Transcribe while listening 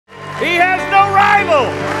He has no rival.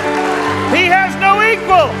 He has no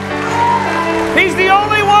equal. He's the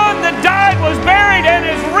only one that died, was buried, and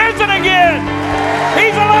is risen again.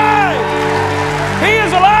 He's alive. He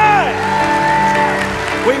is alive.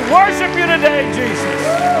 We worship you today, Jesus.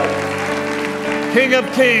 King of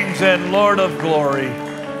kings and Lord of glory.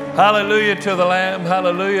 Hallelujah to the Lamb.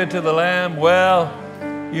 Hallelujah to the Lamb. Well,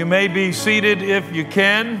 you may be seated if you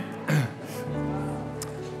can.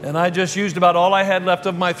 And I just used about all I had left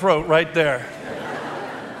of my throat right there.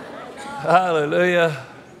 Hallelujah.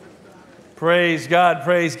 Praise God,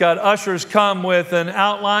 praise God. Ushers come with an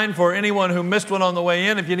outline for anyone who missed one on the way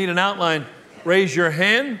in. If you need an outline, raise your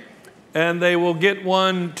hand and they will get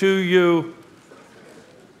one to you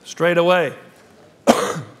straight away.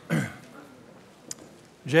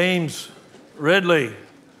 James Ridley,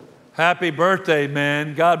 happy birthday,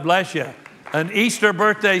 man. God bless you. An Easter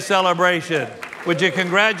birthday celebration. Would you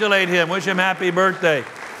congratulate him? Wish him happy birthday.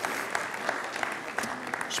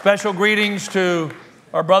 Special greetings to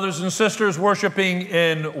our brothers and sisters worshiping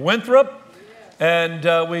in Winthrop.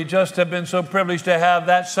 And we just have been so privileged to have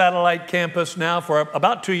that satellite campus now for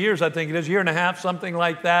about 2 years, I think it is, 1.5 years, something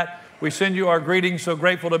like that. We send you our greetings, so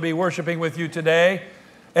grateful to be worshiping with you today.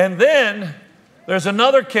 And then there's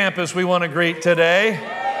another campus we want to greet today.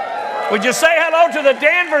 Would you say hello to the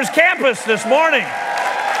Danvers campus this morning?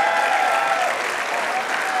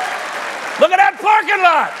 Look at that parking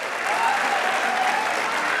lot.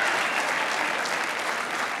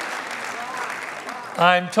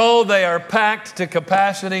 I'm told they are packed to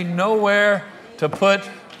capacity, nowhere to put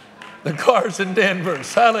the cars in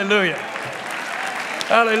Danvers. Hallelujah.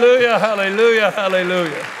 Hallelujah, hallelujah,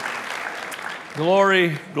 hallelujah.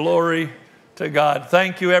 Glory, glory to God.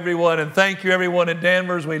 Thank you, everyone, and thank you, everyone in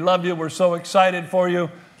Danvers. We love you. We're so excited for you.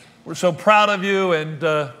 We're so proud of you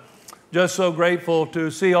and just so grateful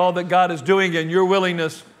to see all that God is doing and your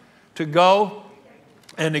willingness to go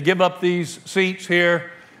and to give up these seats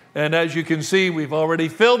here. And as you can see, we've already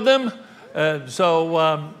filled them. And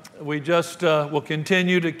so we just will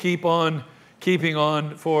continue to keep on keeping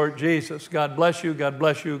on for Jesus. God bless you. God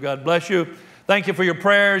bless you. God bless you. Thank you for your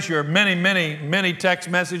prayers, your many, many, many text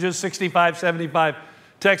messages, 65, 75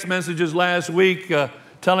 text messages last week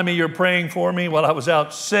telling me you're praying for me while I was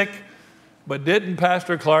out sick. But didn't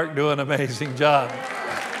Pastor Clark do an amazing job?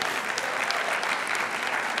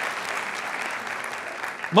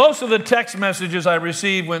 Most of the text messages I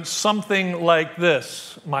received went something like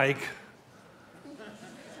this, Mike.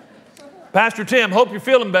 Pastor Tim, hope you're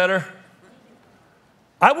feeling better.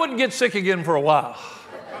 I wouldn't get sick again for a while.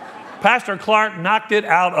 Pastor Clark knocked it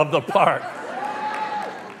out of the park.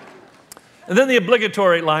 And then the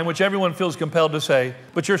obligatory line, which everyone feels compelled to say,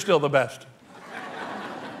 but you're still the best.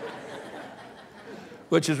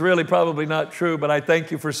 Which is really probably not true, but I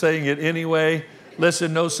thank you for saying it anyway.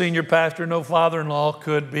 Listen, no senior pastor, no father-in-law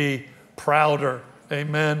could be prouder.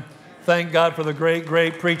 Amen. Thank God for the great,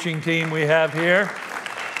 great preaching team we have here.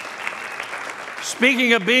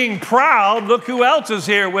 Speaking of being proud, look who else is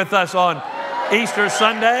here with us on Easter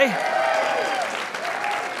Sunday.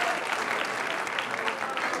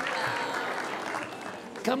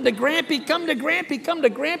 Come to Grampy, come to Grampy, come to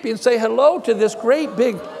Grampy and say hello to this great,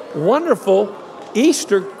 big, wonderful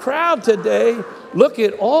Easter crowd today. Look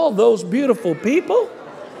at all those beautiful people.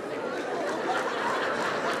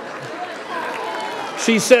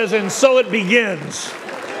 She says, and so it begins.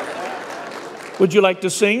 Would you like to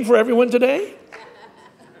sing for everyone today?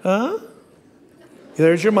 Huh?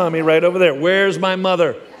 There's your mommy right over there. Where's my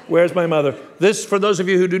mother? Where's my mother? This, for those of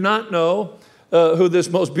you who do not know who this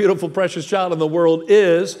most beautiful, precious child in the world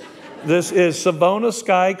is, this is Savona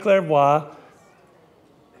Sky Clairvoy.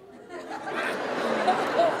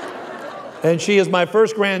 And she is my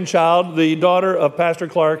first grandchild, the daughter of Pastor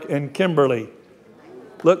Clark and Kimberly.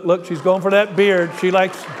 Look, look, she's going for that beard. She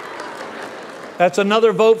likes, that's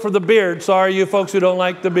another vote for the beard. Sorry, you folks who don't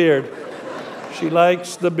like the beard. She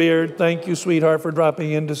likes the beard. Thank you, sweetheart, for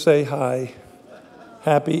dropping in to say hi.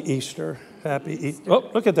 Happy Easter. Happy Easter. Oh,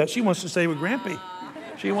 look at that. She wants to stay with Grampy.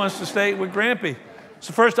 She wants to stay with Grampy. It's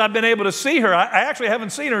the first I've been able to see her. I actually haven't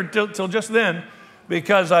seen her till just then,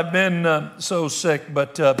 because I've been so sick.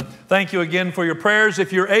 But thank you again for your prayers.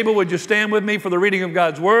 If you're able, would you stand with me for the reading of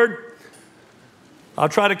God's Word? I'll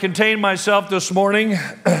try to contain myself this morning,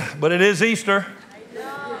 but it is Easter.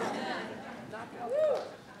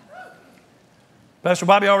 Pastor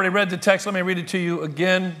Bobby already read the text. Let me read it to you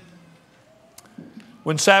again.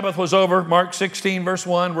 When Sabbath was over, Mark 16, verse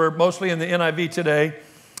 1, we're mostly in the NIV today.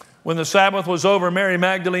 When the Sabbath was over, Mary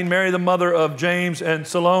Magdalene, Mary the mother of James, and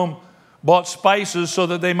Salome bought spices so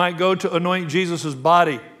that they might go to anoint Jesus'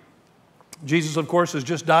 body. Jesus, of course, has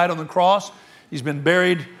just died on the cross. He's been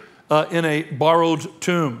buried in a borrowed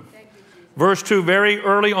tomb. Verse 2, very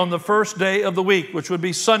early on the first day of the week, which would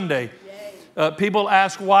be Sunday. People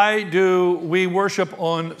ask, why do we worship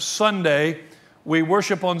on Sunday? We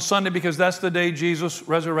worship on Sunday because that's the day Jesus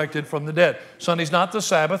resurrected from the dead. Sunday's not the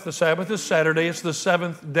Sabbath. The Sabbath is Saturday. It's the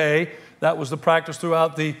seventh day. That was the practice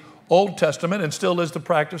throughout the Old Testament and still is the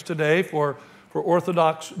practice today for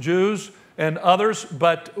Orthodox Jews and others.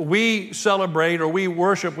 But we celebrate, or we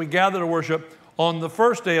worship, we gather to worship on the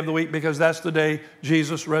first day of the week because that's the day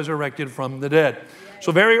Jesus resurrected from the dead.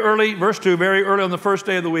 So very early, verse 2, very early on the first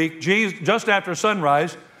day of the week, just after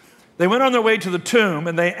sunrise, they went on their way to the tomb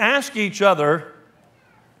and they asked each other,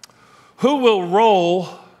 who will roll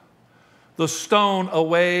the stone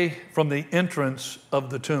away from the entrance of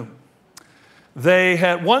the tomb? They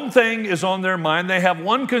had one thing is on their mind. They have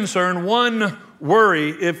one concern, one worry,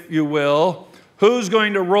 if you will. Who's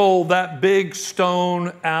going to roll that big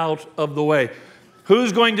stone out of the way?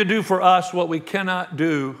 Who's going to do for us what we cannot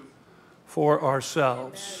do for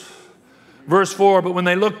ourselves? Verse 4, but when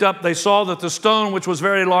they looked up, they saw that the stone, which was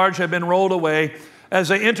very large, had been rolled away. As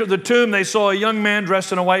they entered the tomb, they saw a young man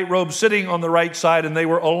dressed in a white robe sitting on the right side, and they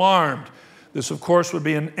were alarmed. This, of course, would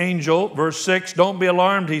be an angel. Verse 6, don't be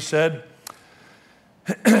alarmed, he said.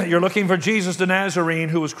 You're looking for Jesus the Nazarene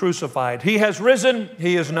who was crucified. He has risen.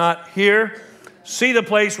 He is not here. See the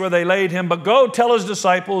place where they laid him, but go tell his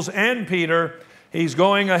disciples and Peter, he's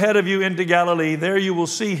going ahead of you into Galilee. There you will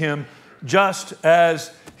see him just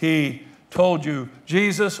as he told you.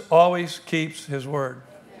 Jesus always keeps his word.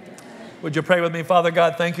 Would you pray with me? Father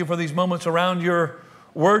God, thank you for these moments around your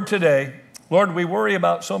word today. Lord, we worry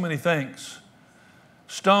about so many things.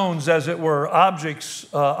 Stones, as it were, objects,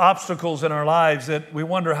 obstacles in our lives that we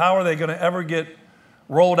wonder, how are they going to ever get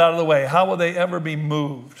rolled out of the way? How will they ever be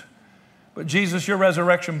moved? But Jesus, your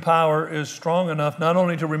resurrection power is strong enough not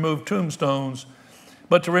only to remove tombstones,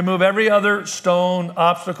 but to remove every other stone,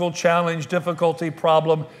 obstacle, challenge, difficulty,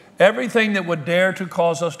 problem, everything that would dare to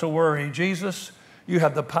cause us to worry. Jesus, you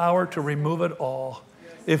have the power to remove it all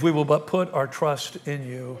if we will but put our trust in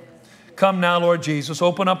you. Come now, Lord Jesus,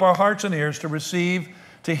 open up our hearts and ears to receive,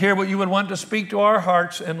 to hear what you would want to speak to our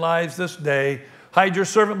hearts and lives this day. Hide your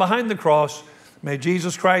servant behind the cross. May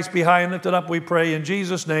Jesus Christ be high and lifted up, we pray in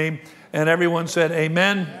Jesus' name. And everyone said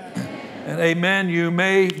amen. Amen. And amen. You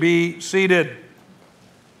may be seated.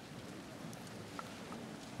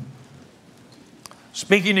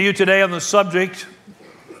 Speaking to you today on the subject,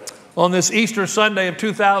 on this Easter Sunday of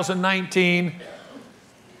 2019,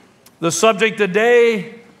 the subject, the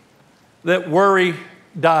day that worry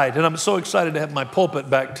died. And I'm so excited to have my pulpit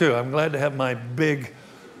back too. I'm glad to have my big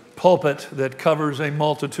pulpit that covers a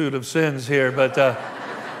multitude of sins here. But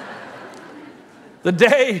the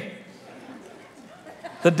day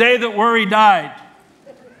that worry died.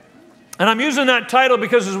 And I'm using that title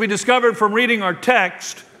because as we discovered from reading our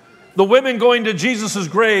text, the women going to Jesus'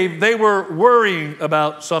 grave, they were worrying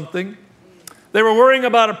about something. They were worrying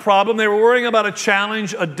about a problem. They were worrying about a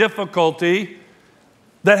challenge, a difficulty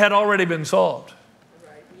that had already been solved.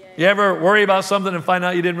 You ever worry about something and find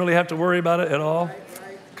out you didn't really have to worry about it at all?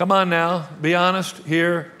 Come on now, be honest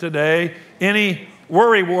here today. Any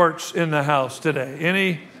worry warts in the house today?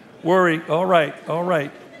 Any worry? All right, all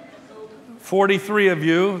right. 43 of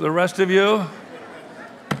you, the rest of you.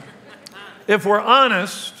 If we're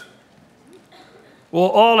honest, we'll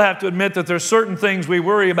all have to admit that there's certain things we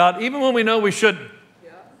worry about, even when we know we shouldn't.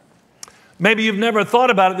 Maybe you've never thought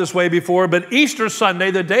about it this way before, but Easter Sunday,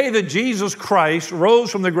 the day that Jesus Christ rose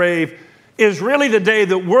from the grave, is really the day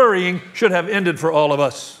that worrying should have ended for all of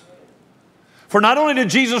us. For not only did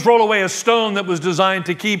Jesus roll away a stone that was designed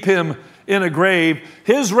to keep him in a grave,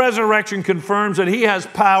 his resurrection confirms that he has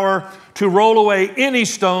power to roll away any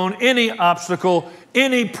stone, any obstacle,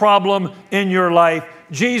 any problem in your life.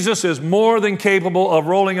 Jesus is more than capable of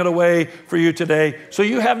rolling it away for you today, so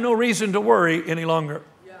you have no reason to worry any longer.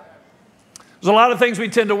 There's a lot of things we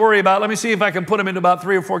tend to worry about. Let me see if I can put them into about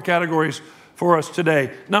 3 or 4 categories for us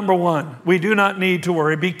today. Number one, we do not need to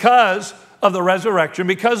worry. Because of the resurrection,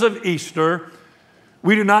 because of Easter,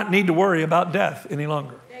 we do not need to worry about death any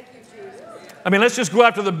longer. Thank you, Jesus. I mean, let's just go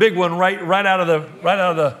after the big one right out of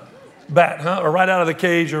the bat, huh? Or right out of the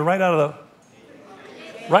cage, or right out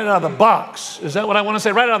of the box. Is that what I want to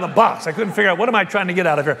say? Right out of the box. I couldn't figure out, what am I trying to get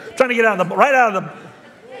out of here? I'm trying to get out of the, right out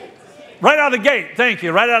of the gate. Thank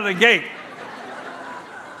you, right out of the gate.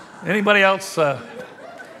 Anybody else?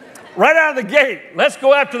 Right out of the gate. Let's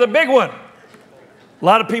go after the big one. A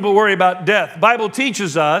lot of people worry about death. The Bible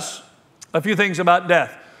teaches us a few things about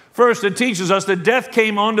death. First, it teaches us that death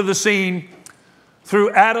came onto the scene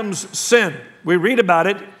through Adam's sin. We read about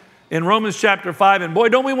it in Romans chapter 5. And boy,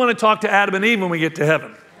 don't we want to talk to Adam and Eve when we get to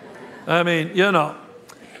heaven. I mean, you know.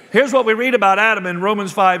 Here's what we read about Adam in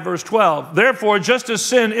Romans 5, verse 12. Therefore, just as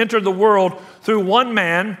sin entered the world through one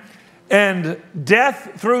man, and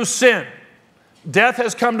death through sin. Death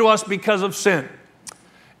has come to us because of sin.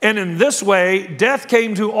 And in this way, death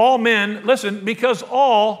came to all men, listen, because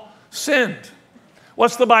all sinned.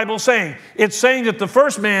 What's the Bible saying? It's saying that the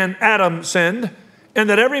first man, Adam, sinned, and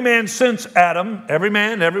that every man since Adam, every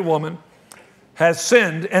man, every woman, has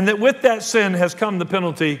sinned, and that with that sin has come the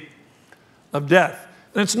penalty of death.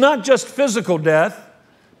 And it's not just physical death,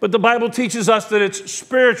 but the Bible teaches us that it's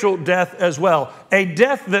spiritual death as well. A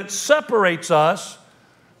death that separates us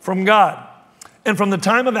from God. And from the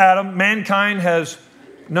time of Adam, mankind has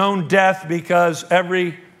known death because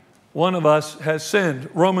every one of us has sinned.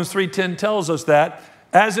 Romans 3:10 tells us that.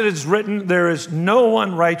 As it is written, there is no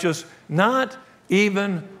one righteous, not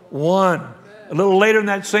even one. A little later in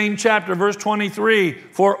that same chapter, verse 23,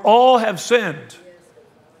 for all have sinned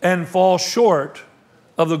and fall short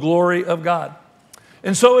of the glory of God.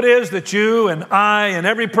 And so it is that you and I and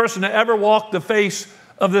every person that ever walked the face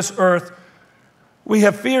of this earth, we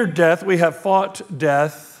have feared death, we have fought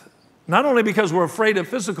death, not only because we're afraid of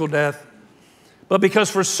physical death, but because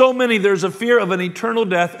for so many there's a fear of an eternal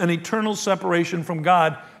death, an eternal separation from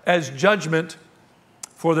God as judgment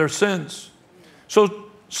for their sins. So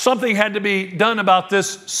something had to be done about this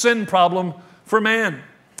sin problem for man.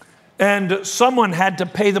 And someone had to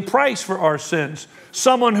pay the price for our sins.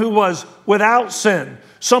 Someone who was without sin.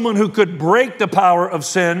 Someone who could break the power of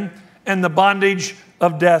sin and the bondage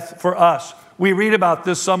of death for us. We read about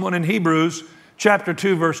this someone in Hebrews chapter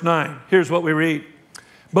 2, verse 9. Here's what we read.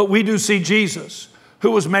 But we do see Jesus, who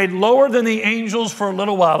was made lower than the angels for a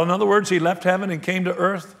little while. In other words, he left heaven and came to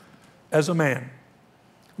earth as a man.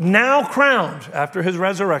 Now crowned, after his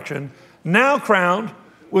resurrection, now crowned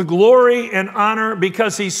with glory and honor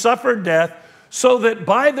because he suffered death, so that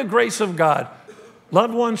by the grace of God,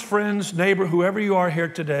 loved ones, friends, neighbor, whoever you are here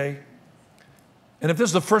today, and if this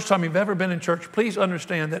is the first time you've ever been in church, please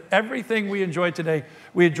understand that everything we enjoy today,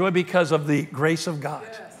 we enjoy because of the grace of God.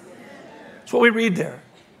 That's what we read there.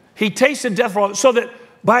 He tasted death for all, so that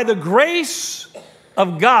by the grace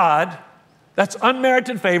of God, that's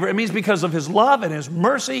unmerited favor. It means because of his love and his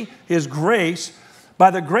mercy, his grace,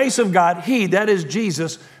 by the grace of God, he, that is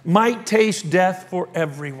Jesus, might taste death for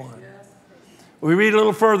everyone. We read a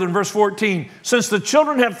little further in verse 14. Since the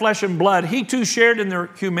children have flesh and blood, he too shared in their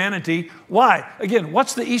humanity. Why? Again,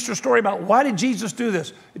 what's the Easter story about? Why did Jesus do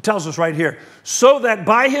this? It tells us right here. So that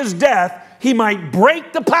by his death, he might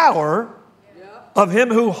break the power of him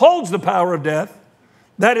who holds the power of death,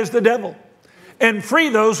 that is the devil, and free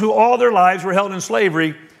those who all their lives were held in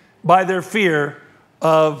slavery by their fear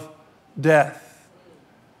of death.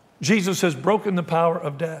 Jesus has broken the power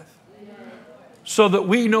of death so that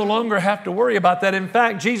we no longer have to worry about that. In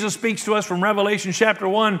fact, Jesus speaks to us from Revelation chapter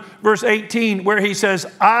 1, verse 18, where he says,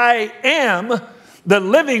 I am the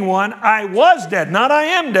living one. I was dead. Not I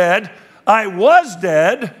am dead. I was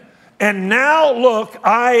dead. And now look,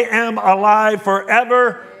 I am alive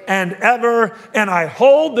forever and ever, and I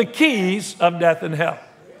hold the keys of death and hell.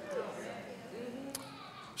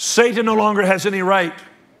 Satan no longer has any right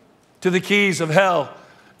to the keys of hell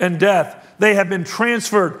and death. They have been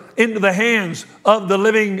transferred into the hands of the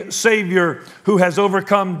living Savior who has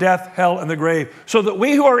overcome death, hell, and the grave. So that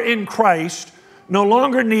we who are in Christ no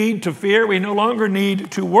longer need to fear. We no longer need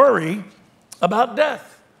to worry about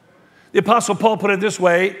death. The Apostle Paul put it this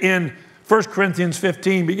way in 1 Corinthians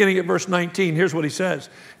 15, beginning at verse 19. Here's what he says.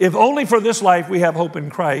 If only for this life we have hope in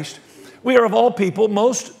Christ, we are of all people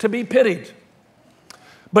most to be pitied.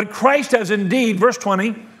 But Christ has indeed, verse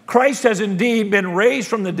 20, Christ has indeed been raised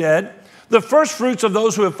from the dead, the first fruits of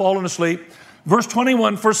those who have fallen asleep. Verse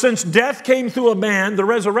 21, for since death came through a man, the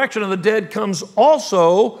resurrection of the dead comes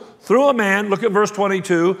also through a man. Look at verse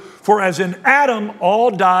 22. For as in Adam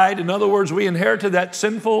all died, in other words, we inherited that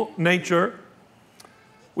sinful nature.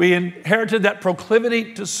 We inherited that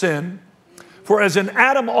proclivity to sin. For as in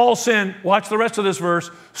Adam all sin, watch the rest of this verse,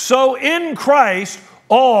 so in Christ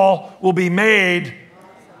all will be made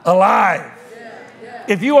alive.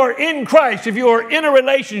 If you are in Christ, if you are in a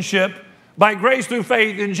relationship by grace through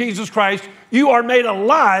faith in Jesus Christ, you are made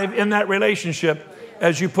alive in that relationship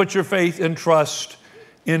as you put your faith and trust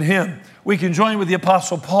in him. We can join with the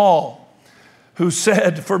Apostle Paul, who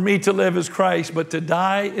said, for me to live is Christ, but to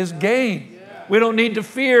die is gain. We don't need to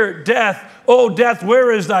fear death. Oh, death,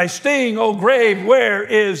 where is thy sting? Oh, grave, where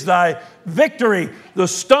is thy victory? The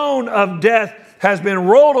stone of death has been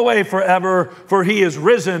rolled away forever, for he is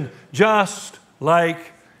risen just like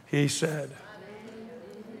he said.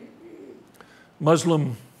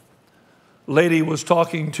 Muslim lady was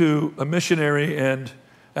talking to a missionary, and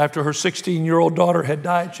after her 16-year-old daughter had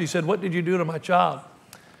died. She said, "What did you do to my child?"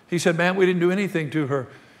 He said, "Ma'am, we didn't do anything to her."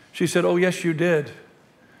 She said, "Oh, yes, you did,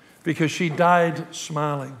 because she died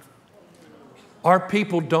smiling." Our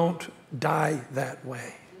people don't die that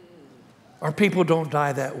way. Our people don't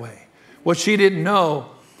die that way. What she didn't know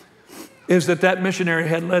is that that missionary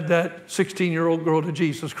had led that 16-year-old girl to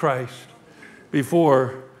Jesus Christ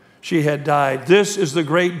before she had died. This is the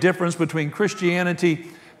great difference between Christianity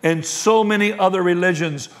and so many other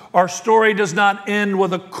religions. Our story does not end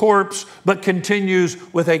with a corpse, but continues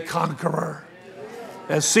with a conqueror.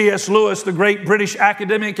 As C.S. Lewis, the great British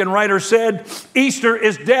academic and writer, said, "Easter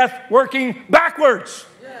is death working backwards."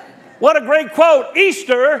 What a great quote.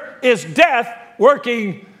 Easter is death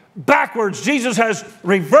working backwards. Jesus has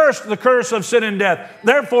reversed the curse of sin and death.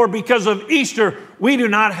 Therefore, because of Easter, we do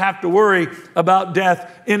not have to worry about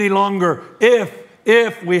death any longer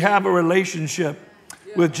if we have a relationship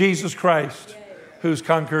with Jesus Christ, who's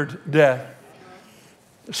conquered death.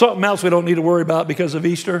 Something else we don't need to worry about because of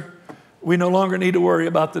Easter. We no longer need to worry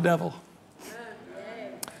about the devil.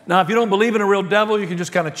 Now, if you don't believe in a real devil, you can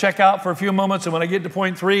just kind of check out for a few moments, and when I get to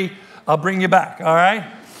point 3, I'll bring you back, all right?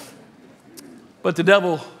 But the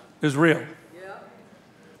devil is real.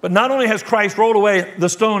 But not only has Christ rolled away the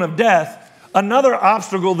stone of death, another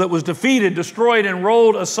obstacle that was defeated, destroyed, and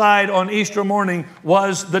rolled aside on Easter morning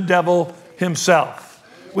was the devil himself.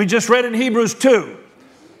 We just read in Hebrews 2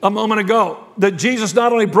 a moment ago that Jesus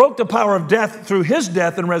not only broke the power of death through his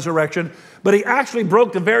death and resurrection, but he actually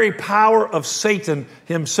broke the very power of Satan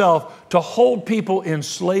himself to hold people in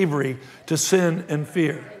slavery to sin and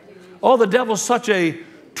fear. Oh, the devil's such a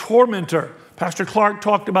tormentor. Pastor Clark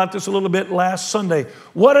talked about this a little bit last Sunday.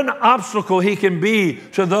 What an obstacle he can be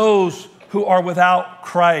to those who are without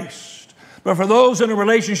Christ. But for those in a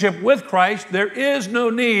relationship with Christ, there is no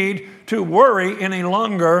need to worry any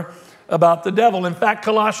longer about the devil. In fact,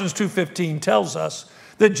 Colossians 2:15 tells us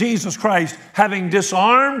that Jesus Christ, having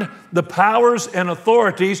disarmed the powers and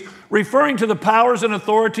authorities, referring to the powers and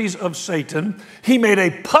authorities of Satan, he made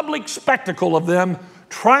a public spectacle of them,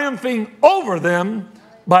 triumphing over them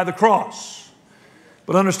by the cross.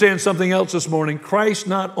 But understand something else this morning. Christ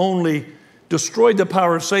not only destroyed the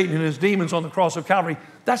power of Satan and his demons on the cross of Calvary,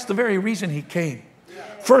 that's the very reason he came.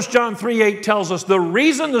 1 John 3:8 tells us the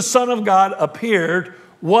reason the Son of God appeared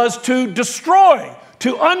was to destroy,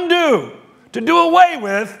 to undo, to do away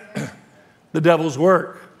with the devil's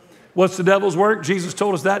work. What's the devil's work? Jesus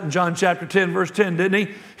told us that in John chapter 10, verse 10, didn't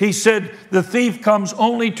he? He said, the thief comes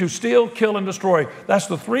only to steal, kill, and destroy. That's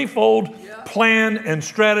the threefold plan and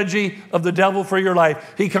strategy of the devil for your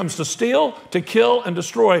life. He comes to steal, to kill, and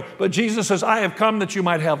destroy. But Jesus says, I have come that you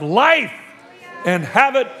might have life and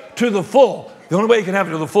have it to the full. The only way you can have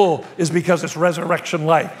it to the full is because it's resurrection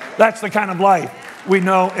life. That's the kind of life we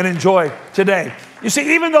know and enjoy today. You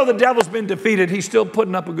see, even though the devil's been defeated, he's still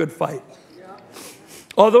putting up a good fight.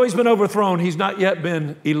 Although he's been overthrown, he's not yet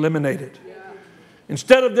been eliminated.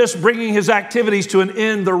 Instead of this bringing his activities to an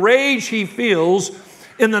end, the rage he feels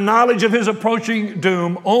in the knowledge of his approaching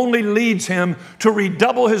doom only leads him to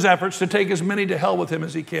redouble his efforts to take as many to hell with him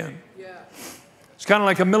as he can. It's kind of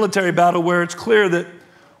like a military battle where it's clear that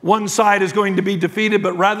one side is going to be defeated,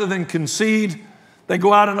 but rather than concede, they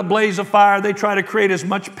go out in a blaze of fire. They try to create as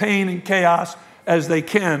much pain and chaos as they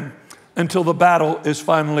can until the battle is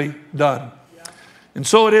finally done. And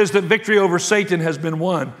so it is that victory over Satan has been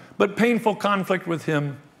won, but painful conflict with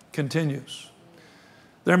him continues.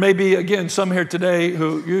 There may be, again, some here today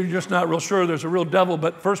who you're just not real sure there's a real devil,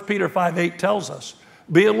 but 1 Peter 5:8 tells us,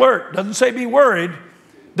 be alert. Doesn't say be worried,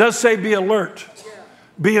 does say be alert.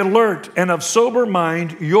 Be alert and of sober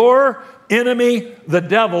mind. Your enemy, the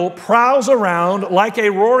devil, prowls around like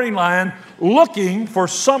a roaring lion looking for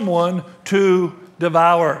someone to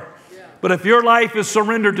devour. But if your life is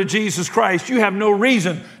surrendered to Jesus Christ, you have no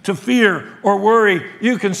reason to fear or worry.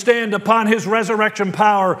 You can stand upon his resurrection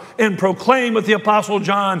power and proclaim with the Apostle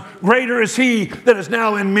John, greater is he that is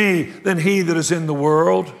now in me than he that is in the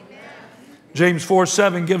world. James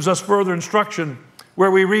 4:7 gives us further instruction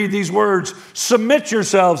where we read these words, submit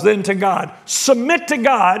yourselves then to God. Submit to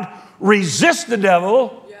God, resist the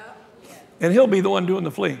devil, and he'll be the one doing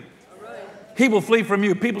the fleeing. He will flee from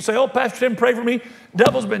you. People say, oh, Pastor Tim, pray for me.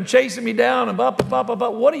 Devil's been chasing me down. And blah, blah, blah, blah, blah.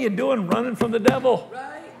 What are you doing running from the devil?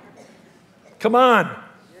 Right. Come on.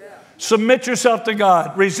 Yeah. Submit yourself to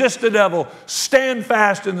God. Resist the devil. Stand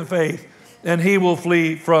fast in the faith, and he will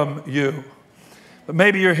flee from you. But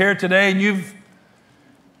maybe you're here today and you've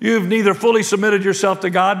neither fully submitted yourself to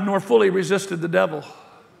God nor fully resisted the devil.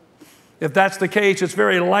 If that's the case, it's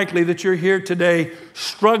very likely that you're here today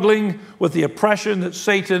struggling with the oppression that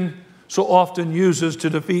Satan so often uses to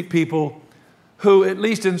defeat people who, at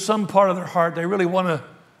least in some part of their heart, they really want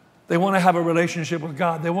to have a relationship with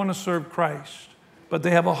God. They want to serve Christ, but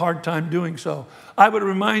they have a hard time doing so. I would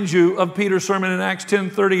remind you of Peter's sermon in Acts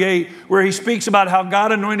 10:38, where he speaks about how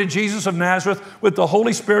God anointed Jesus of Nazareth with the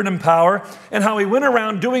Holy Spirit and power, and how he went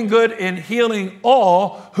around doing good and healing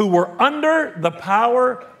all who were under the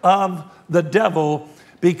power of the devil,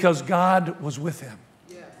 because God was with him.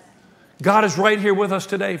 God is right here with us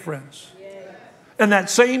today, friends. And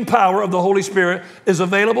that same power of the Holy Spirit is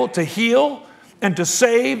available to heal and to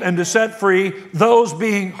save and to set free those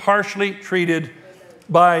being harshly treated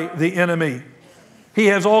by the enemy. He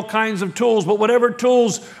has all kinds of tools, but whatever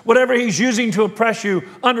he's using to oppress you,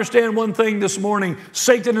 understand one thing this morning: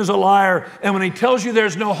 Satan is a liar, and when he tells you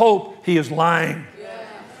there's no hope, he is lying.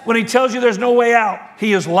 When he tells you there's no way out,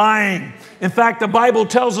 he is lying. In fact, the Bible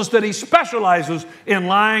tells us that he specializes in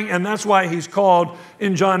lying, and that's why he's called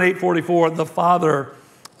in John 8:44 the father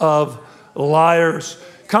of liars.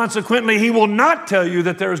 Consequently, he will not tell you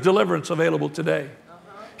that there is deliverance available today.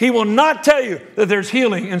 He will not tell you that there's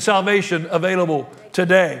healing and salvation available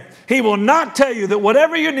today. He will not tell you that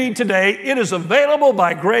whatever you need today, it is available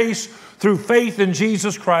by grace through faith in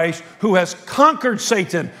Jesus Christ, who has conquered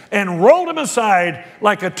Satan and rolled him aside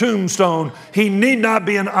like a tombstone. He need not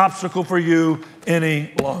be an obstacle for you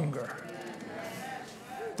any longer.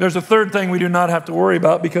 There's a third thing we do not have to worry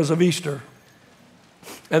about because of Easter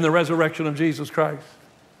and the resurrection of Jesus Christ.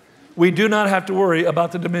 We do not have to worry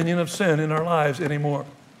about the dominion of sin in our lives anymore.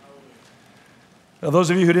 Now,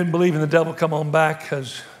 those of you who didn't believe in the devil, come on back,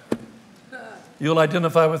 because you'll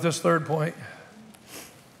identify with this third point.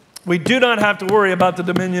 We do not have to worry about the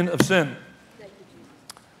dominion of sin.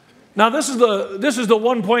 Now, this is the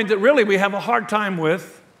one point that really we have a hard time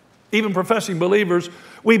with, even professing believers.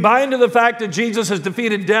 We buy into the fact that Jesus has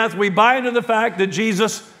defeated death. We buy into the fact that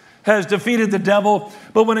Jesus has defeated the devil.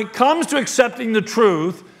 But when it comes to accepting the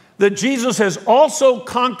truth that Jesus has also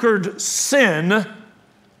conquered sin,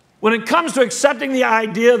 when it comes to accepting the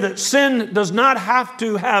idea that sin does not have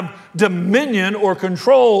to have dominion or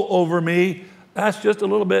control over me, that's just a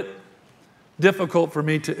little bit difficult for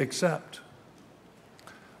me to accept.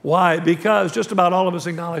 Why? Because just about all of us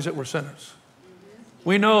acknowledge that we're sinners.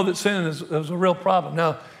 We know that sin is a real problem.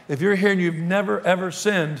 Now, if you're here and you've never, ever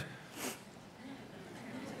sinned,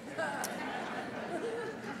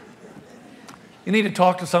 you need to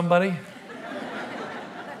talk to somebody,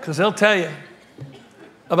 because they'll tell you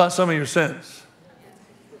about some of your sins.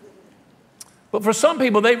 But for some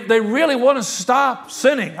people, they really want to stop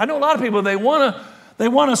sinning. I know a lot of people, they want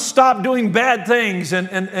to stop doing bad things,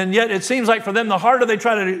 and yet it seems like for them, the harder they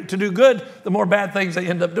try to do good, the more bad things they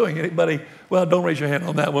end up doing. Anybody? Well, don't raise your hand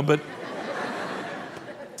on that one, but...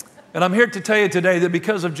 And I'm here to tell you today that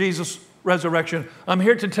because of Jesus' resurrection, I'm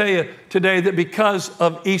here to tell you today that because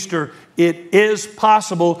of Easter, it is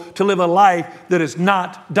possible to live a life that is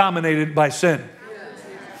not dominated by sin.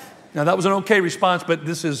 Now, that was an okay response, but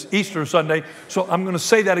this is Easter Sunday, so I'm going to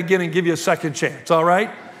say that again and give you a second chance, all right?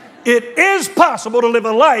 It is possible to live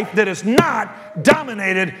a life that is not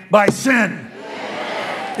dominated by sin.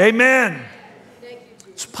 Amen.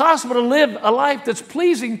 It's possible to live a life that's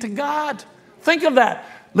pleasing to God. Think of that.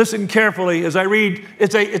 Listen carefully as I read.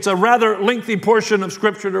 It's a rather lengthy portion of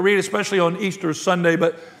Scripture to read, especially on Easter Sunday,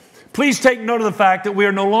 but please take note of the fact that we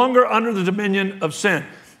are no longer under the dominion of sin.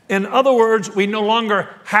 In other words, we no longer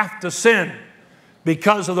have to sin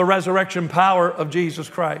because of the resurrection power of Jesus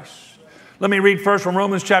Christ. Let me read first from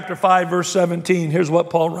Romans chapter 5, verse 17. Here's what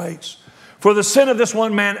Paul writes. For the sin of this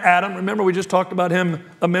one man, Adam, remember we just talked about him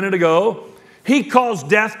a minute ago, he caused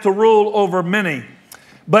death to rule over many.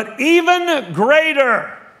 But even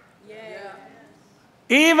greater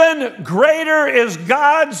is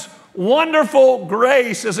God's wonderful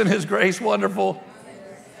grace. Isn't His grace wonderful?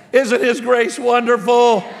 Isn't His grace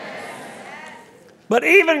wonderful? But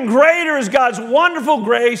even greater is God's wonderful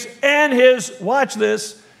grace and His, watch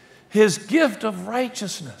this, His gift of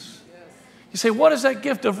righteousness. You say, what is that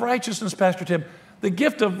gift of righteousness, Pastor Tim? The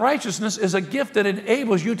gift of righteousness is a gift that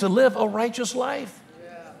enables you to live a righteous life.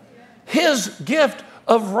 His gift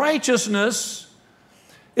of righteousness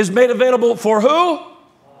is made available for who?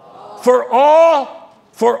 For all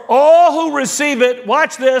who receive it,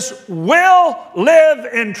 watch this, will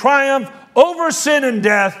live in triumph over sin and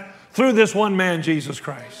death through this one man, Jesus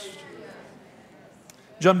Christ.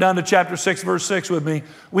 Jump down to chapter 6, verse 6 with me.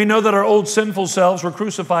 We know that our old sinful selves were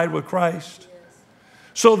crucified with Christ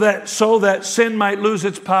so that sin might lose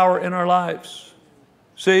its power in our lives.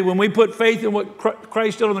 See, when we put faith in what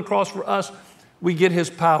Christ did on the cross for us, we get His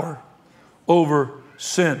power over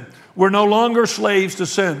sin. We're no longer slaves to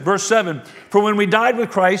sin. Verse 7, for when we died with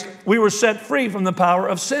Christ, we were set free from the power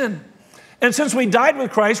of sin. And since we died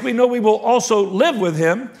with Christ, we know we will also live with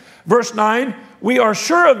him. Verse 9, we are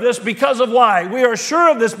sure of this because of why? We are sure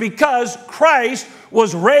of this because Christ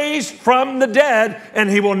was raised from the dead, and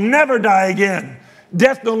he will never die again.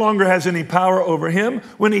 Death no longer has any power over him.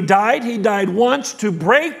 When he died once to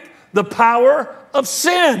break the power of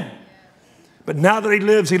sin. But now that he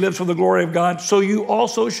lives for the glory of God. So you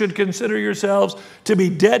also should consider yourselves to be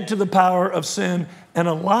dead to the power of sin and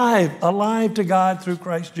alive to God through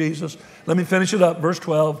Christ Jesus. Let me finish it up. Verse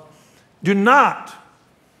 12. Do not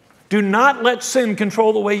let sin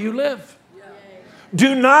control the way you live.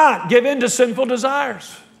 Do not give in to sinful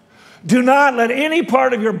desires. Do not let any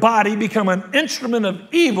part of your body become an instrument of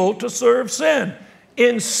evil to serve sin.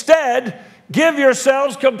 Instead, give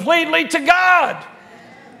yourselves completely to God.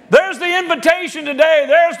 There's the invitation today.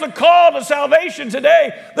 There's the call to salvation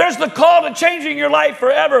today. There's the call to changing your life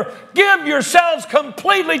forever. Give yourselves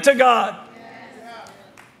completely to God.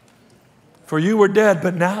 For you were dead,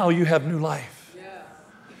 but now you have new life.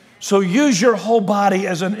 So use your whole body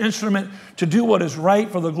as an instrument to do what is right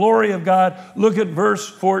for the glory of God. Look at verse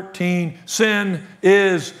 14. Sin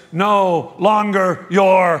is no longer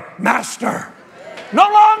your master. No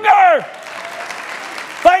longer.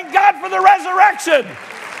 Thank God for the resurrection.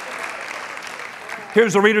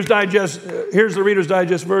 Here's the Reader's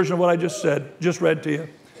Digest version of what I just read to you.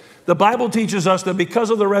 The Bible teaches us that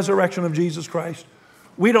because of the resurrection of Jesus Christ,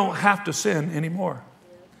 we don't have to sin anymore.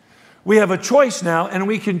 We have a choice now, and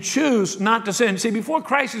we can choose not to sin. See, before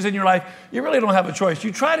Christ is in your life, you really don't have a choice.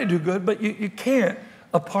 You try to do good, but you can't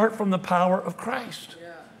apart from the power of Christ.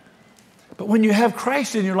 Yeah. But when you have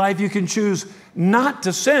Christ in your life, you can choose not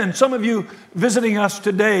to sin. Some of you visiting us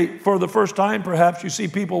today for the first time, perhaps, you see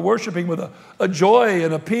people worshiping with a joy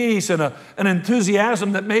and a peace and an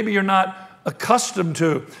enthusiasm that maybe you're not accustomed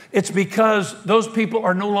to. It's because those people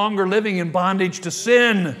are no longer living in bondage to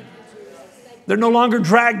sin. They're no longer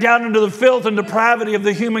dragged down into the filth and depravity of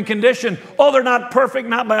the human condition. Oh, they're not perfect,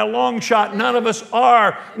 not by a long shot. None of us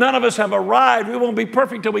are. None of us have arrived. We won't be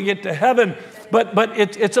perfect till we get to heaven. But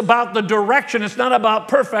it's about the direction. It's not about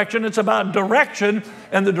perfection. It's about direction.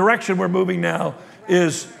 And the direction we're moving now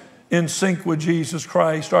is in sync with Jesus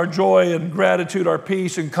Christ. Our joy and gratitude, our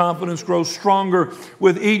peace and confidence grow stronger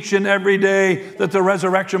with each and every day that the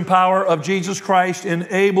resurrection power of Jesus Christ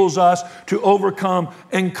enables us to overcome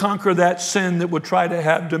and conquer that sin that would try to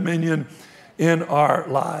have dominion in our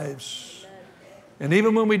lives. And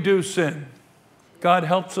even when we do sin, God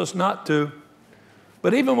helps us not to.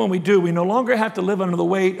 But even when we do, we no longer have to live under the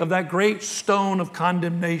weight of that great stone of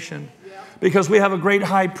condemnation. Because we have a great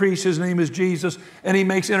high priest, his name is Jesus, and he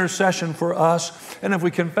makes intercession for us. And if we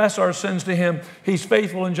confess our sins to him, he's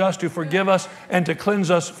faithful and just to forgive us and to cleanse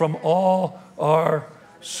us from all our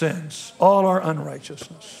sins, all our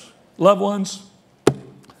unrighteousness. Loved ones,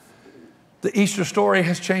 the Easter story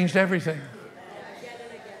has changed everything.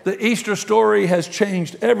 The Easter story has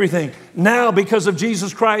changed everything. Now, because of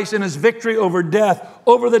Jesus Christ and his victory over death,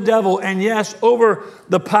 over the devil, and yes, over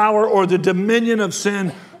the power or the dominion of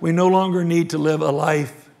sin, we no longer need to live a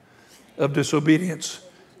life of disobedience.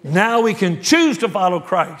 Now we can choose to follow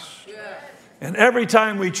Christ. And every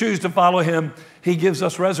time we choose to follow him, he gives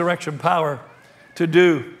us resurrection power to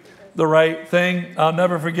do the right thing. I'll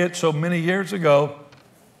never forget, so many years ago,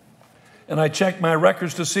 and I checked my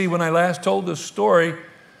records to see when I last told this story,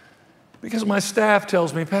 because my staff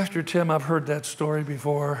tells me, Pastor Tim, I've heard that story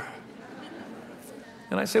before.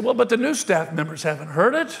 And I say, well, but the new staff members haven't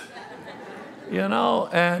heard it. You know,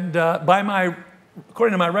 and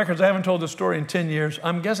according to my records, I haven't told this story in 10 years.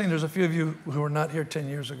 I'm guessing there's a few of you who were not here 10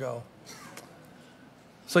 years ago.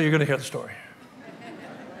 So you're going to hear the story.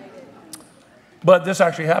 But this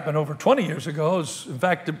actually happened over 20 years ago. In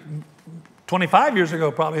fact, 25 years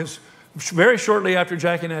ago probably. It was very shortly after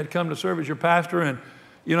Jackie and I had come to serve as your pastor, and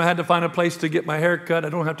I had to find a place to get my hair cut. I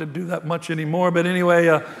don't have to do that much anymore. But anyway,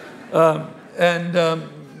 found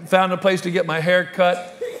a place to get my hair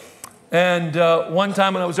cut. And one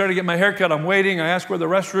time when I was there to get my hair cut, I'm waiting. I ask where the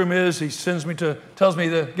restroom is. He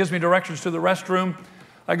gives me directions to the restroom.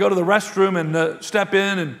 I go to the restroom and step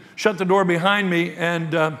in and shut the door behind me,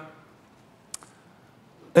 and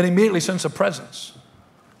immediately sense a presence.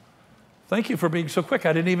 Thank you for being so quick.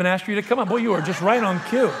 I didn't even ask you to come up. Boy, you are just right on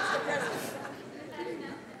cue.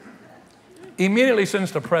 Immediately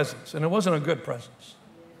sensed a presence, and it wasn't a good presence.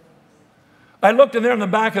 I looked in there in the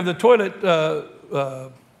back of the toilet,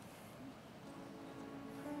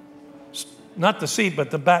 not the seat,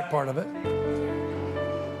 but the back part of it.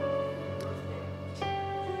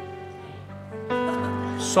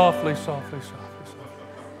 Softly, softly, softly, softly.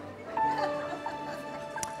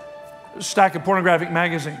 A stack of pornographic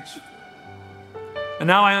magazines. And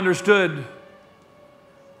now I understood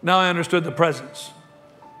the presence.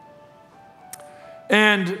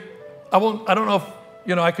 And I don't know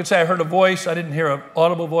if, I could say I heard a voice. I didn't hear an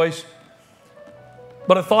audible voice.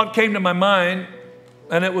 But a thought came to my mind,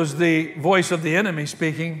 and it was the voice of the enemy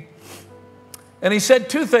speaking. And he said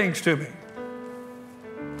two things to me.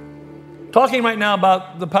 Talking right now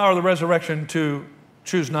about the power of the resurrection to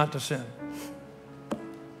choose not to sin.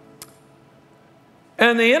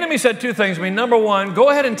 And the enemy said two things to me. Number one, go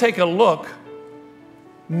ahead and take a look.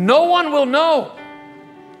 No one will know.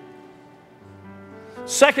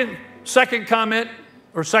 Second comment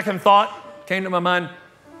or second thought came to my mind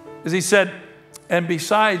is he said, and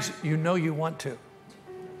besides, you know you want to.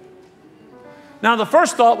 Now, the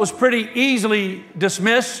first thought was pretty easily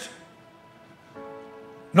dismissed.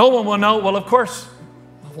 No one will know. Well, of course,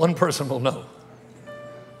 one person will know.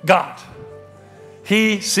 God.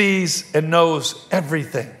 He sees and knows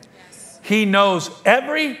everything. He knows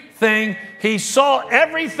everything. He saw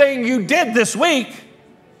everything you did this week.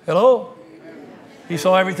 Hello? He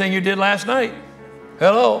saw everything you did last night.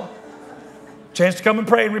 Hello? Chance to come and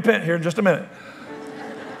pray and repent here in just a minute.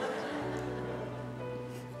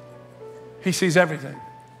 He sees everything.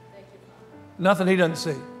 Nothing he doesn't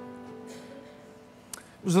see. It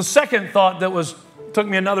was the second thought that took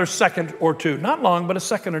me another second or two. Not long, but a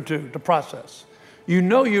second or two to process. You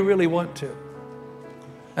know you really want to.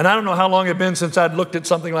 And I don't know how long it had been since I'd looked at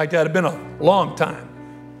something like that. It had been a long time.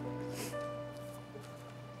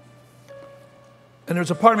 And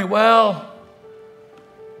there's a part of me, well,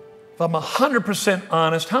 if I'm 100%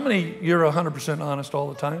 honest, how many you're 100% honest all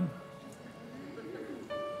the time?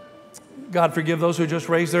 God forgive those who just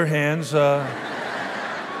raised their hands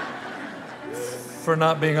for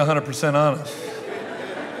not being 100% honest.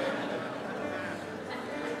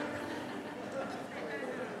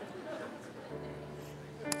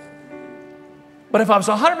 But if I was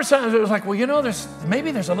 100% honest, it was like, well,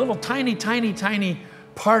 maybe there's a little tiny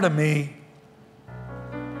part of me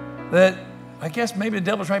that I guess maybe the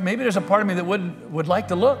devil's right. Maybe there's a part of me that would like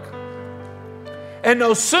to look. And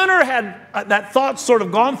no sooner had that thought sort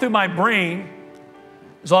of gone through my brain,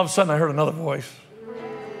 as all of a sudden I heard another voice.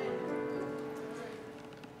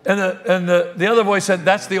 And the other voice said,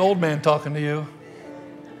 that's the old man talking to you.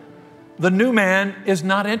 The new man is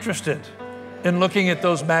not interested in looking at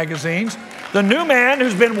those magazines. The new man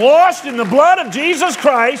who's been washed in the blood of Jesus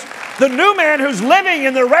Christ, the new man who's living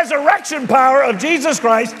in the resurrection power of Jesus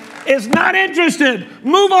Christ is not interested.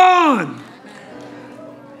 Move on.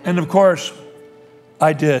 And of course,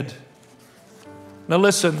 I did. Now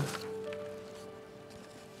listen,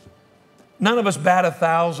 none of us bat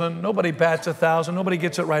 1,000. Nobody bats 1,000. Nobody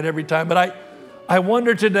gets it right every time. But I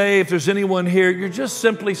wonder today if there's anyone here, you're just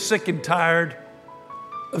simply sick and tired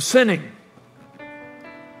of sinning.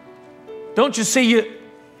 Don't you see,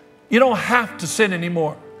 you don't have to sin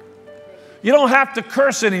anymore. You don't have to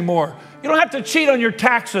curse anymore. You don't have to cheat on your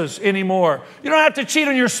taxes anymore. You don't have to cheat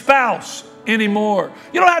on your spouse anymore.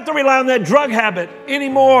 You don't have to rely on that drug habit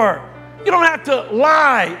anymore. You don't have to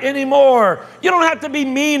lie anymore. You don't have to be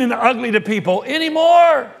mean and ugly to people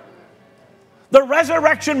anymore. The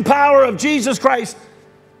resurrection power of Jesus Christ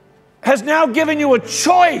has now given you a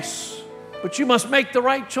choice, but you must make the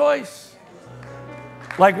right choice.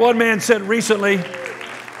 Like one man said recently,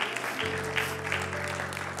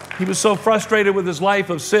 he was so frustrated with his life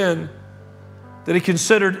of sin that he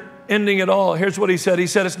considered ending it all. Here's what he said. He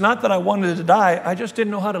said, it's not that I wanted to die, I just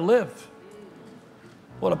didn't know how to live.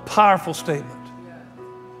 What a powerful statement.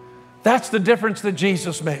 That's the difference that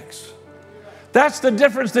Jesus makes. That's the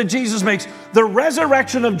difference that Jesus makes. The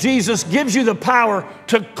resurrection of Jesus gives you the power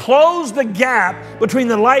to close the gap between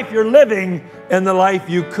the life you're living and the life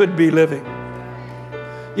you could be living.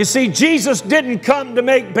 You see, Jesus didn't come to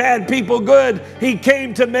make bad people good. He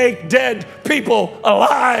came to make dead people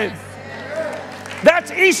alive.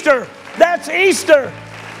 That's Easter. That's Easter.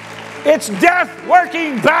 It's death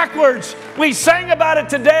working backwards. We sang about it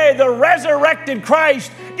today. The resurrected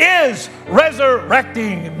Christ is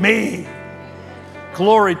resurrecting me.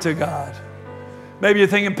 Glory to God. Maybe you're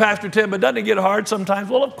thinking, Pastor Tim, but doesn't it get hard sometimes?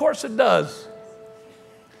 Well, of course it does.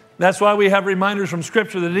 That's why we have reminders from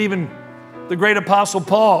Scripture that even the great apostle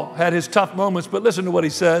Paul had his tough moments. But listen to what he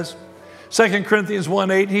says. 2 Corinthians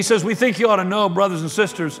 1:8. He says, we think you ought to know, brothers and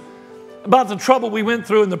sisters, about the trouble we went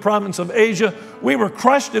through in the province of Asia. We were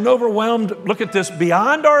crushed and overwhelmed, look at this,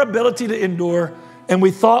 beyond our ability to endure, and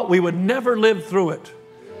we thought we would never live through it.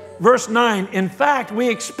 Verse 9, in fact, we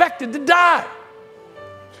expected to die.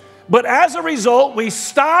 But as a result, we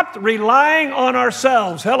stopped relying on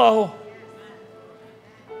ourselves. Hello.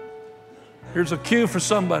 Here's a cue for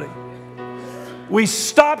somebody. We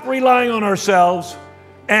stopped relying on ourselves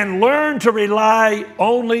and learn to rely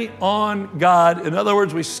only on God. In other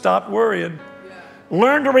words, we stop worrying.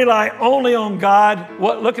 Learn to rely only on God.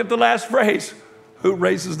 Look at the last phrase, who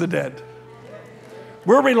raises the dead.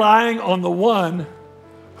 We're relying on the one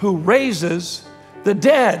who raises the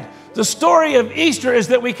dead. The story of Easter is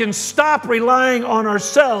that we can stop relying on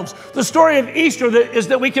ourselves. The story of Easter is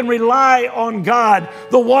that we can rely on God,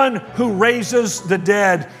 the one who raises the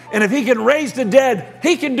dead. And if he can raise the dead,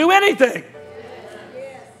 he can do anything.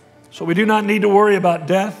 So we do not need to worry about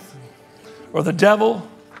death or the devil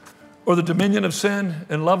or the dominion of sin.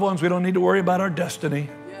 And loved ones, we don't need to worry about our destiny.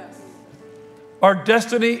 Our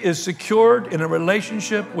destiny is secured in a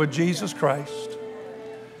relationship with Jesus Christ.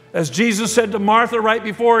 As Jesus said to Martha right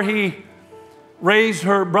before he raised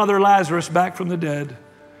her brother Lazarus back from the dead,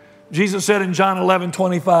 Jesus said in John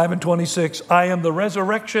 11:25 and 26, I am the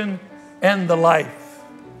resurrection and the life.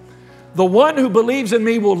 The one who believes in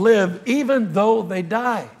me will live even though they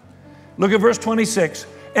die. Look at verse 26.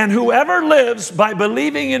 And whoever lives by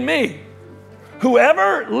believing in me,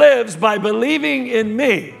 whoever lives by believing in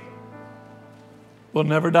me will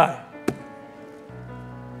never die.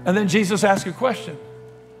 And then Jesus asked a question.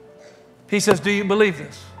 He says, do you believe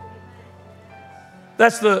this?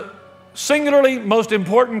 That's the singularly most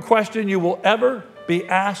important question you will ever be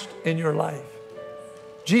asked in your life.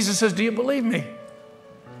 Jesus says, do you believe me?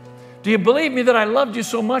 Do you believe me that I loved you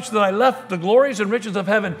so much that I left the glories and riches of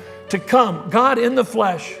heaven to come, God in the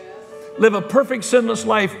flesh, live a perfect sinless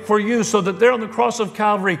life for you so that there on the cross of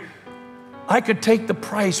Calvary, I could take the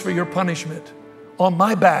price for your punishment on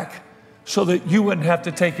my back so that you wouldn't have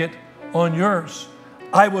to take it on yours.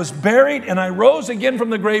 I was buried and I rose again from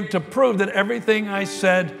the grave to prove that everything I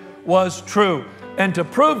said was true and to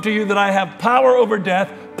prove to you that I have power over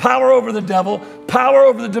death, power over the devil, power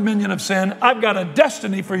over the dominion of sin. I've got a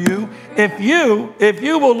destiny for you. If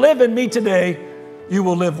you will live in me today, you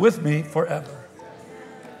will live with me forever.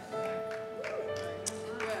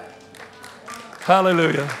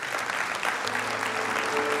 Hallelujah.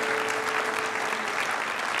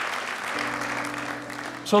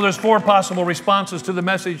 So there's 4 possible responses to the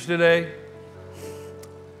message today.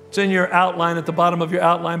 It's in your outline, at the bottom of your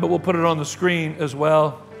outline, but we'll put it on the screen as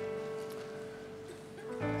well.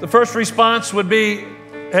 The first response would be,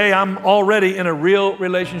 hey, I'm already in a real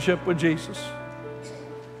relationship with Jesus.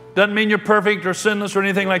 Doesn't mean you're perfect or sinless or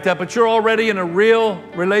anything like that, but you're already in a real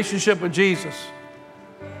relationship with Jesus.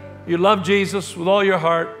 You love Jesus with all your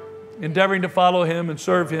heart, endeavoring to follow him and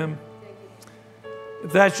serve him.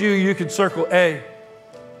 If that's you, you can circle A.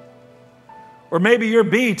 Or maybe you're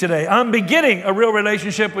B today. I'm beginning a real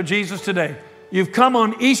relationship with Jesus today. You've come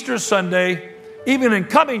on Easter Sunday. Even in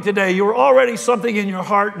coming today, you were already something in your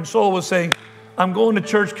heart and soul was saying, I'm going to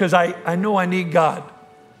church because I know I need God.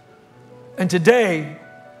 And today,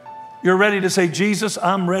 you're ready to say, Jesus,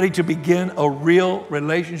 I'm ready to begin a real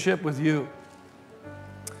relationship with you.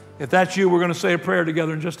 If that's you, we're going to say a prayer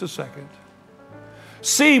together in just a second.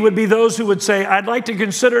 C would be those who would say, I'd like to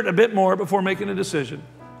consider it a bit more before making a decision.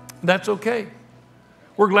 That's okay.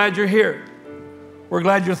 We're glad you're here. We're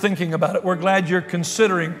glad you're thinking about it. We're glad you're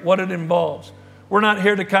considering what it involves. We're not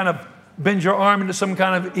here to kind of bend your arm into some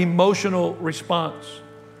kind of emotional response.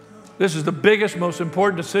 This is the biggest, most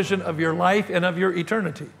important decision of your life and of your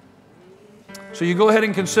eternity. So you go ahead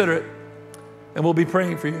and consider it, and we'll be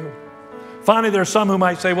praying for you. Finally, there are some who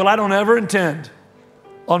might say, well, I don't ever intend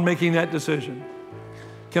on making that decision.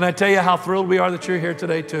 Can I tell you how thrilled we are that you're here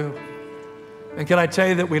today too? And can I tell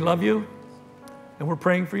you that we love you and we're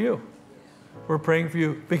praying for you? We're praying for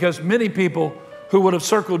you because many people who would have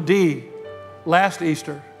circled D last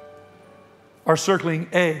Easter are circling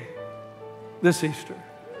A this Easter.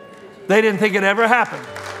 They didn't think it ever happened.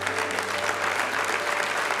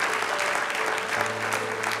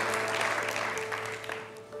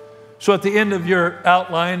 So at the end of your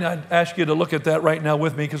outline, I'd ask you to look at that right now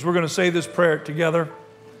with me because we're going to say this prayer together.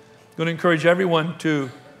 I'm going to encourage everyone to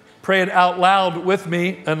pray it out loud with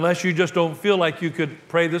me unless you just don't feel like you could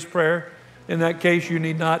pray this prayer. In that case, you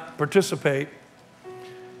need not participate.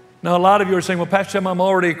 Now, a lot of you are saying, well, Pastor Tim, I'm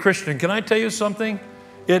already a Christian. Can I tell you something?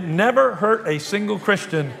 It never hurt a single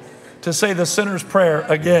Christian to say the sinner's prayer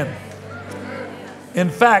again. In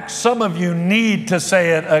fact, some of you need to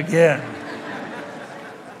say it again.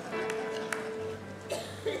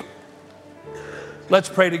 Let's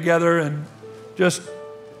pray together and just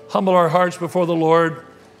humble our hearts before the Lord.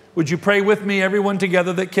 Would you pray with me, everyone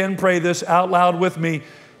together that can pray this out loud with me?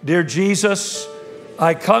 Dear Jesus,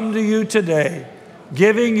 I come to you today,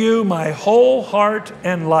 giving you my whole heart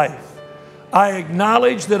and life. I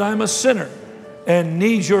acknowledge that I'm a sinner and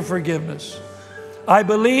need your forgiveness. I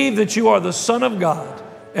believe that you are the Son of God,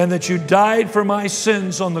 and that you died for my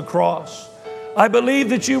sins on the cross. I believe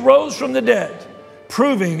that you rose from the dead,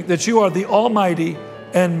 proving that you are the almighty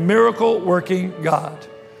and miracle-working God.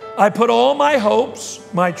 I put all my hopes,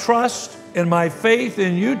 my trust, and my faith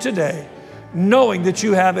in you today, knowing that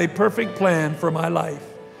you have a perfect plan for my life.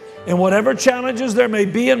 And whatever challenges there may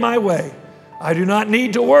be in my way, I do not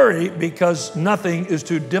need to worry because nothing is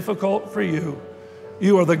too difficult for you.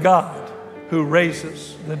 You are the God who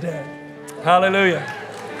raises the dead. Hallelujah.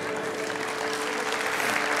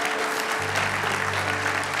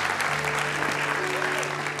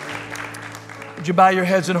 Would you bow your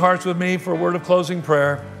heads and hearts with me for a word of closing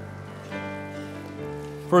prayer?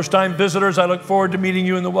 First-time visitors, I look forward to meeting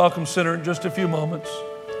you in the Welcome Center in just a few moments.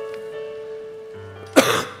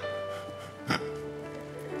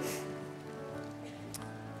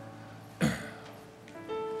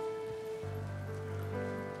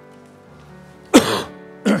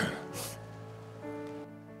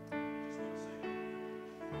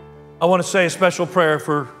 I want to say a special prayer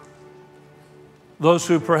for those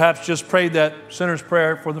who perhaps just prayed that sinner's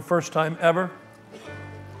prayer for the first time ever.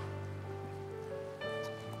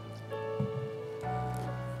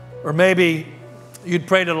 Or maybe you'd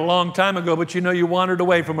prayed it a long time ago, but you know you wandered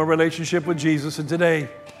away from a relationship with Jesus, and today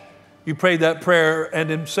you prayed that prayer, and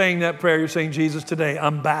in saying that prayer, you're saying, Jesus, today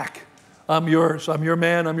I'm back. I'm yours. I'm your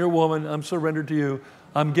man. I'm your woman. I'm surrendered to you.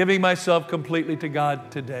 I'm giving myself completely to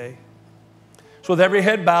God today. So with every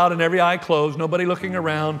head bowed and every eye closed, nobody looking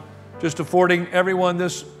around, just affording everyone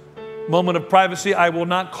this moment of privacy. I will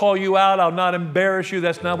not call you out. I'll not embarrass you.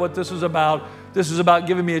 That's not what this is about. This is about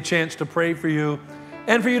giving me a chance to pray for you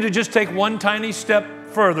and for you to just take one tiny step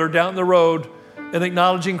further down the road in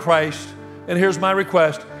acknowledging Christ. And here's my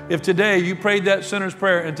request. If today you prayed that sinner's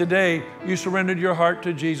prayer and today you surrendered your heart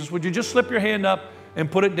to Jesus, would you just slip your hand up and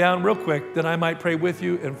put it down real quick that I might pray with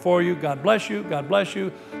you and for you? God bless you. God bless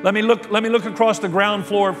you. Let me look across the ground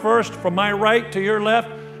floor first, from my right to your left.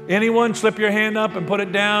 Anyone, slip your hand up and put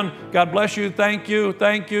it down. God bless you. Thank you.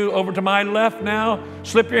 Thank you. Over to my left now.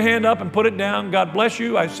 Slip your hand up and put it down. God bless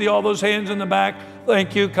you. I see all those hands in the back.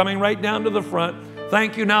 Thank you. Coming right down to the front.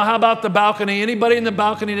 Thank you. Now, how about the balcony? Anybody in the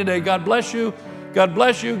balcony today? God bless you. God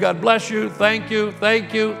bless you. God bless you. Thank you.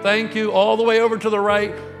 Thank you. Thank you. All the way over to the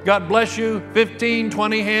right. God bless you. 15,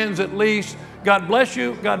 20 hands at least. God bless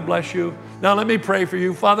you. God bless you. Now let me pray for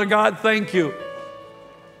you. Father God, thank you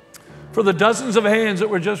for the dozens of hands that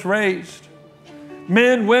were just raised.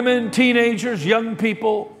 Men, women, teenagers, young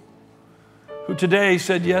people who today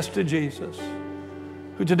said yes to Jesus.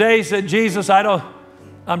 Who today said, Jesus,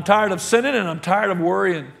 I'm tired of sinning and I'm tired of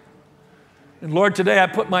worrying. And Lord, today I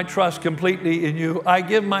put my trust completely in you. I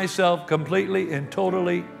give myself completely and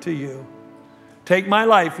totally to you. Take my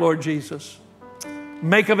life, Lord Jesus.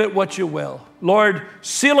 Make of it what you will. Lord,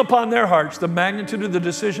 seal upon their hearts the magnitude of the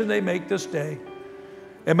decision they make this day.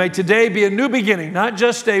 And may today be a new beginning, not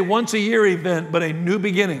just a once-a-year event, but a new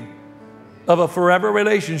beginning of a forever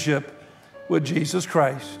relationship with Jesus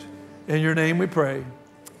Christ. In your name we pray. In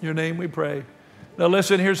your name we pray. Now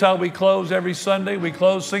listen, here's how we close every Sunday. We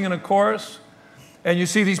close singing a chorus. And you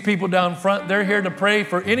see these people down front. They're here to pray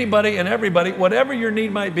for anybody and everybody, whatever your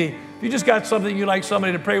need might be. If you just got something you'd like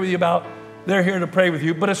somebody to pray with you about, they're here to pray with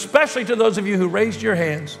you. But especially to those of you who raised your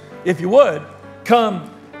hands, if you would,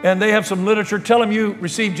 come, and they have some literature. Tell them you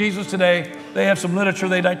received Jesus today. They have some literature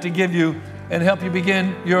they'd like to give you and help you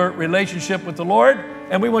begin your relationship with the Lord.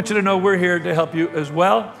 And we want you to know we're here to help you as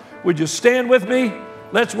well. Would you stand with me?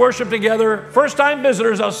 Let's worship together. First-time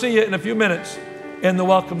visitors, I'll see you in a few minutes in the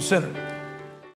Welcome Center.